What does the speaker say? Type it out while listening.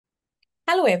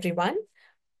Hello, everyone.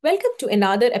 Welcome to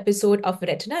another episode of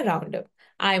Retina Roundup.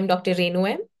 I am Dr. Renu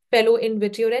M., fellow in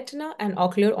Vitro Retina and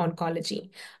Ocular Oncology.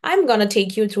 I'm going to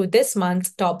take you through this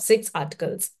month's top 6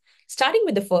 articles. Starting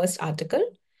with the first article,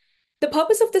 the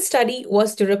purpose of the study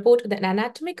was to report the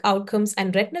anatomic outcomes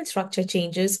and retinal structure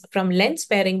changes from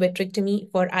lens-sparing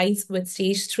vitrectomy for eyes with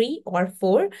stage 3 or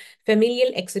 4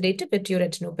 familial exudative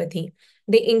vitreoretinopathy.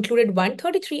 They included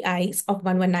 133 eyes of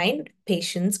 119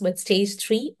 patients with stage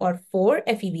 3 or 4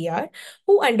 FEVR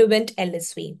who underwent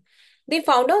LSV. They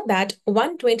found out that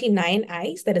 129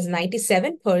 eyes, that is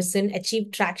 97%,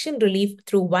 achieved traction relief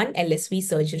through one LSV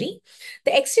surgery.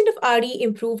 The extent of RE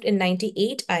improved in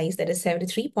 98 eyes, that is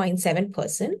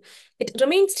 73.7%. It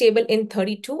remained stable in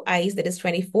 32 eyes, that is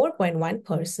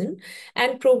 24.1%,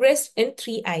 and progressed in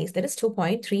 3 eyes, that is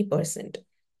 2.3%.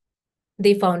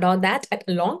 They found out that at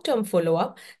long-term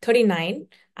follow-up, 39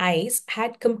 eyes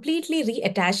had completely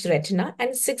reattached retina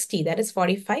and 60, that is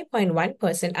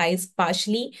 45.1% eyes,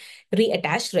 partially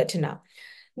reattached retina.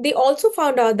 They also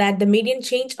found out that the median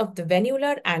change of the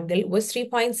venular angle was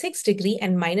 3.6 degree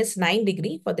and minus 9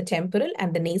 degree for the temporal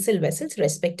and the nasal vessels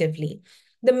respectively.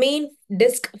 The main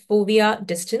disc fovea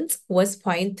distance was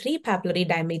 0.3 papillary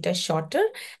diameter shorter,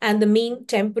 and the mean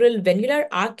temporal venular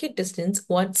arcade distance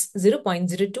was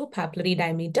 0.02 papillary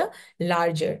diameter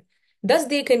larger. Thus,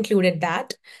 they concluded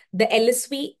that the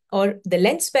LSV or the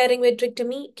lens-sparing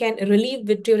vitrectomy can relieve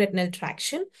vitreoretinal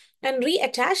traction and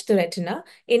reattach the retina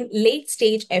in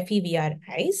late-stage FEVR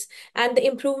eyes, and the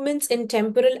improvements in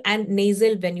temporal and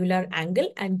nasal venular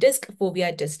angle and disc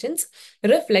fovea distance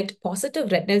reflect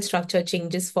positive retinal structure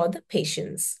changes for the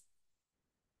patients.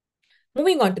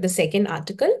 Moving on to the second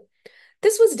article.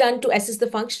 This was done to assess the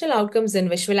functional outcomes in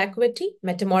visual acuity,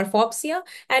 metamorphopsia,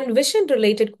 and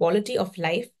vision-related quality of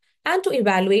life, and to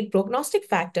evaluate prognostic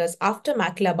factors after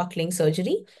macular buckling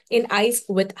surgery in eyes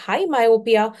with high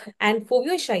myopia and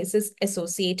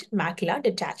foveoschizis-associated macular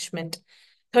detachment.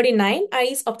 39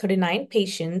 eyes of 39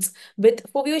 patients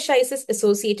with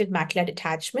foveoschizis-associated macular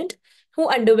detachment who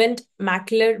underwent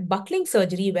macular buckling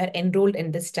surgery were enrolled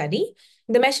in the study.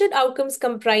 The measured outcomes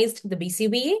comprised the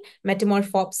BCVA,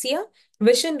 metamorphopsia,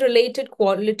 vision-related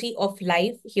quality of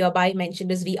life, hereby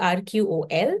mentioned as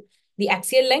VRQOL, the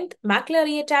axial length, macular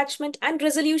reattachment, and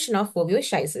resolution of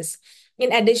foveoschizis.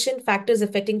 In addition, factors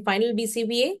affecting final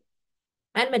BCVA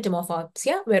and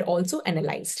metamorphopsia were also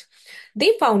analyzed.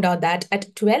 They found out that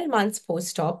at 12 months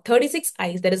post-op, 36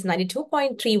 eyes, that is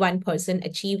 92.31%,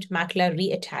 achieved macular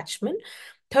reattachment.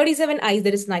 37 eyes,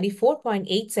 that is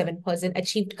 94.87%,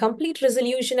 achieved complete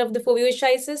resolution of the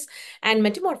foveoschizis, and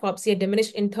metamorphopsia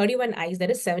diminished in 31 eyes, that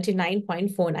is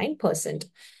 79.49%.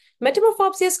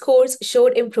 Metamorphopsia scores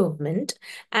showed improvement,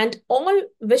 and all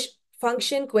vision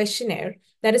function questionnaire,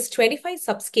 that is 25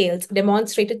 subscales,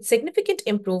 demonstrated significant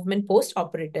improvement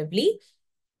post-operatively,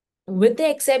 with the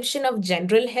exception of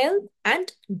general health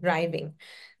and driving.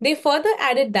 They further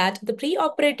added that the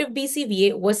preoperative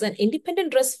BCVA was an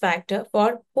independent risk factor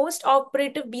for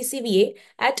post-operative BCVA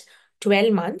at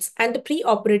 12 months, and the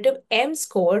preoperative M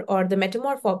score or the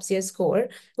metamorphopsia score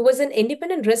was an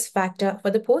independent risk factor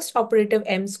for the post-operative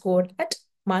M score at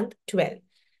month 12.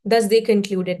 Thus, they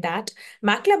concluded that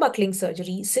macular buckling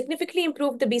surgery significantly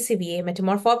improved the BCVA,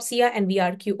 metamorphopsia, and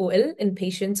VRQOL in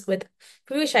patients with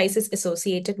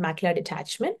foveoschizis-associated macular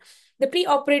detachment. The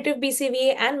preoperative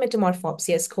BCVA and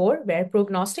metamorphopsia score were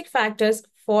prognostic factors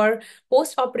for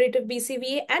post-operative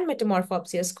BCVA and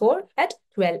metamorphopsia score at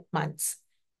 12 months.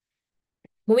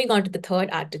 Moving on to the third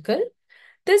article.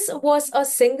 This was a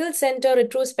single-center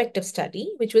retrospective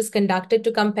study which was conducted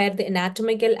to compare the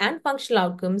anatomical and functional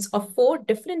outcomes of 4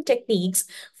 different techniques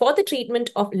for the treatment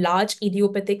of large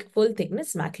idiopathic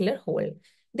full-thickness macular hole.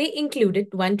 They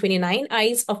included 129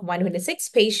 eyes of 126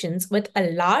 patients with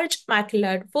a large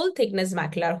macular full-thickness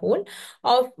macular hole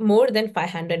of more than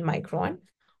 500 micron.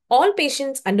 All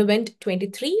patients underwent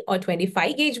 23 or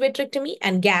 25 gauge vitrectomy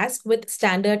and gas with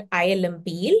standard ILM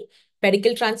peel,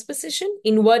 pedicle transposition,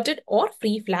 inverted or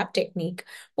free flap technique.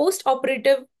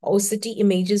 Post-operative OCT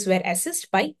images were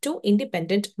assessed by 2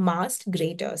 independent masked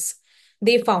graders.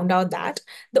 They found out that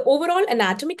the overall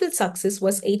anatomical success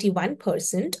was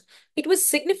 81%. It was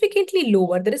significantly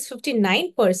lower, that is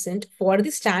 59%, for the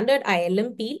standard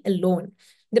ILM peel alone.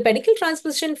 The pedicle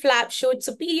transposition flap showed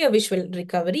superior visual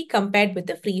recovery compared with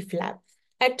the free flap.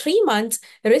 At 3 months,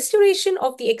 restoration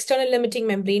of the external limiting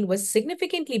membrane was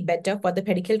significantly better for the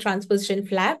pedicle transposition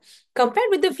flap compared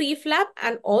with the free flap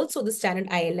and also the standard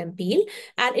ILM peel,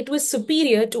 and it was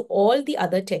superior to all the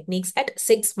other techniques at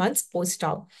 6 months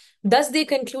post-op. Thus, they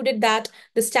concluded that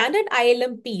the standard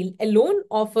ILM peel alone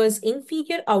offers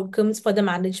inferior outcomes for the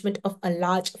management of a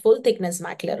large full-thickness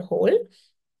macular hole,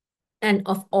 and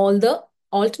of all the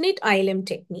alternate ILM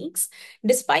techniques,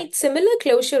 despite similar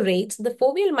closure rates, the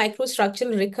foveal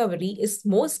microstructural recovery is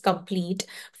most complete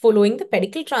following the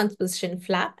pedicle transposition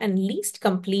flap and least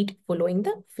complete following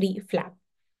the free flap.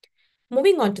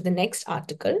 Moving on to the next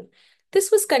article.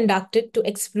 This was conducted to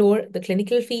explore the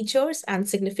clinical features and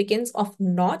significance of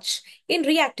notch in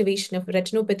reactivation of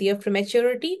retinopathy of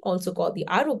prematurity, also called the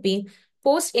ROP,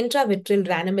 post-intravitreal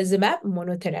ranibizumab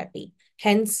monotherapy,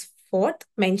 henceforth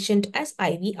mentioned as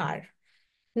IVR.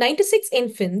 96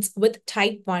 infants with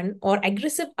type 1 or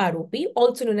aggressive ROP,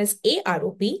 also known as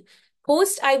AROP,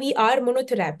 post-IVR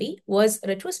monotherapy was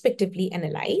retrospectively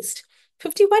analyzed.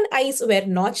 51 eyes were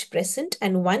notch present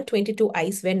and 122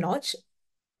 eyes were notch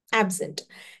absent.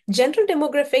 General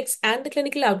demographics and the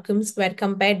clinical outcomes were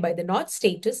compared by the notch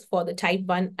status for the type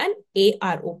 1 and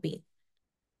AROP.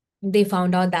 They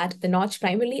found out that the notch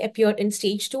primarily appeared in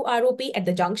stage 2 ROP at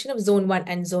the junction of zone 1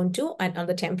 and zone 2 and on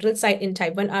the temporal side in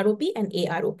type 1 ROP and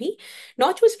AROP.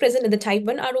 Notch was present in the type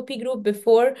 1 ROP group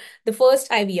before the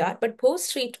first IVR, but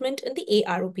post-treatment in the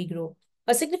AROP group.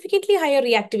 A significantly higher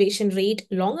reactivation rate,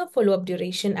 longer follow-up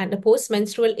duration, and a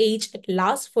post-menstrual age at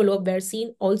last follow-up were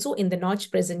seen also in the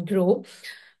notch present group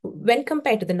when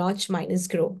compared to the notch minus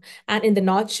group. And in the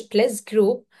notch plus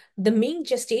group, the mean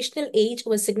gestational age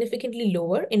was significantly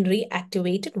lower in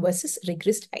reactivated versus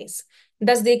regressed eyes.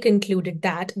 Thus, they concluded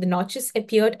that the notches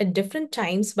appeared at different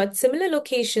times but similar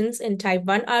locations in type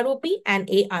 1 ROP and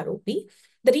AROP.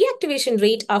 The reactivation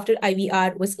rate after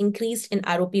IVR was increased in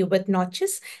ROP with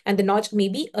notches, and the notch may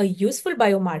be a useful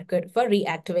biomarker for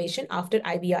reactivation after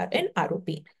IVR and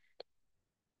ROP.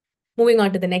 Moving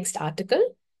on to the next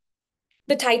article.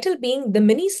 The title being The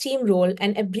Mini Steamroll,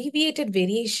 an abbreviated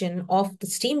variation of the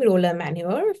steamroller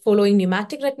maneuver following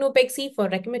pneumatic retinopexy for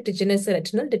rheumatogenic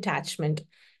retinal detachment.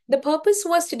 The purpose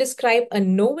was to describe a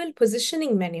novel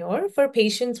positioning maneuver for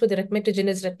patients with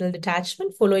rheumatogenic retinal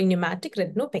detachment following pneumatic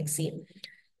retinopexy.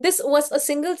 This was a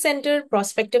single-center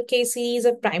prospective case series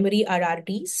of primary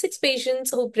RRD. 6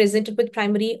 patients who presented with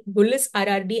primary bullous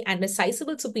RRD and a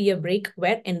sizable superior break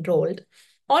were enrolled.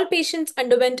 All patients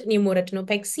underwent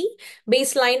pneumoretinopexy,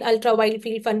 baseline ultra-wide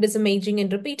field fundus imaging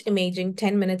and repeat imaging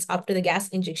 10 minutes after the gas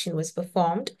injection was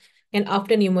performed. And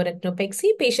after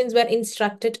pneumoretinopexy, patients were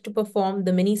instructed to perform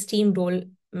the mini steamroll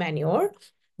maneuver,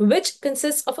 which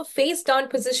consists of a face-down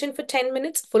position for 10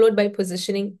 minutes, followed by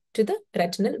positioning to the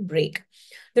retinal break.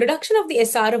 The reduction of the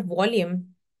SRF volume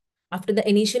after the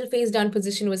initial face-down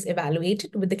position was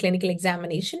evaluated with the clinical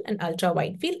examination and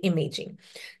ultra-wide field imaging.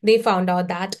 They found out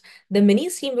that the mini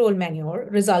steamroll maneuver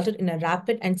resulted in a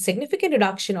rapid and significant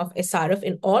reduction of SRF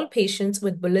in all patients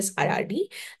with bullous RRD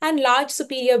and large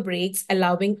superior breaks,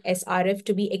 allowing SRF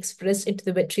to be expressed into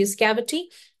the vitreous cavity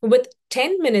with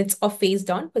 10 minutes of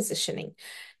face-down positioning.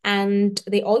 And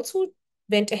they also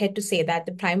went ahead to say that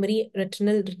the primary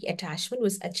retinal reattachment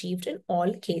was achieved in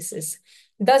all cases.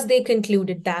 Thus, they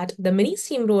concluded that the mini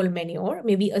steamroll maneuver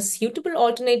may be a suitable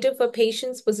alternative for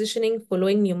patients positioning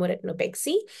following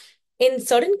pneumoretinopexy in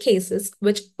certain cases,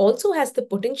 which also has the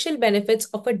potential benefits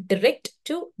of a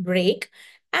direct-to-break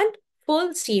and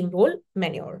full steamroll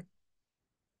maneuver.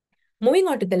 Moving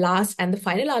on to the last and the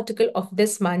final article of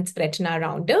this month's Retina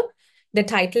Roundup, the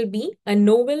title being A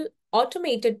Novel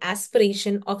Automated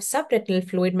Aspiration of Subretinal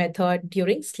Fluid Method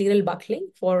During Scleral Buckling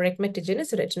for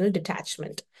Rheumatogenic Retinal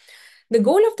Detachment. The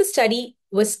goal of the study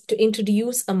was to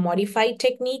introduce a modified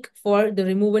technique for the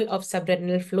removal of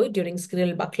subretinal fluid during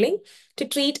scleral buckling to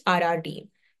treat RRD.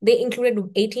 They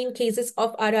included 18 cases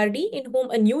of RRD in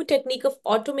whom a new technique of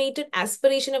automated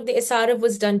aspiration of the SRF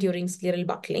was done during scleral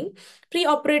buckling.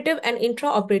 Preoperative and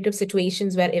intraoperative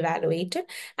situations were evaluated,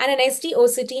 and an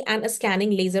SD-OCT and a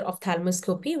scanning laser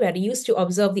ophthalmoscopy were used to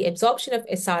observe the absorption of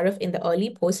SRF in the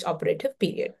early post-operative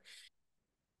period.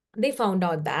 They found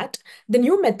out that the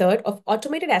new method of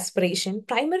automated aspiration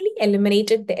primarily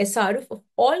eliminated the SRF of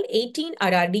all 18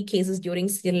 RRD cases during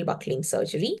scleral buckling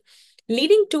surgery,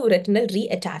 leading to retinal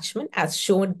reattachment as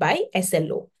shown by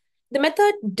SLO. The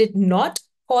method did not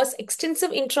cause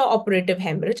extensive intraoperative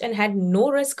hemorrhage and had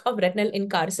no risk of retinal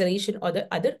incarceration or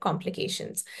the other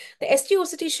complications. The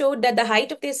STOCT showed that the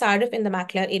height of the SRF in the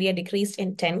macular area decreased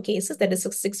in 10 cases, that is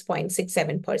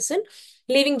 6.67%,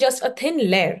 leaving just a thin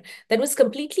layer that was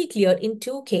completely clear in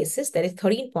 2 cases, that is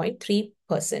 13.3%.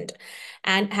 8%,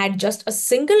 and had just a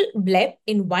single bleb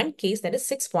in one case, that is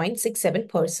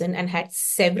 6.67%, and had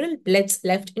several blebs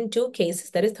left in two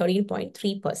cases, that is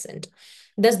 13.3%.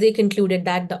 Thus, they concluded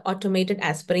that the automated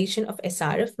aspiration of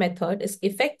SRF method is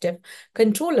effective,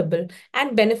 controllable,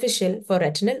 and beneficial for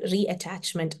retinal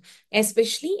reattachment,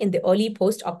 especially in the early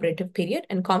post-operative period,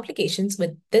 and complications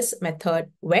with this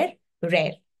method were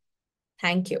rare.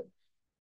 Thank you.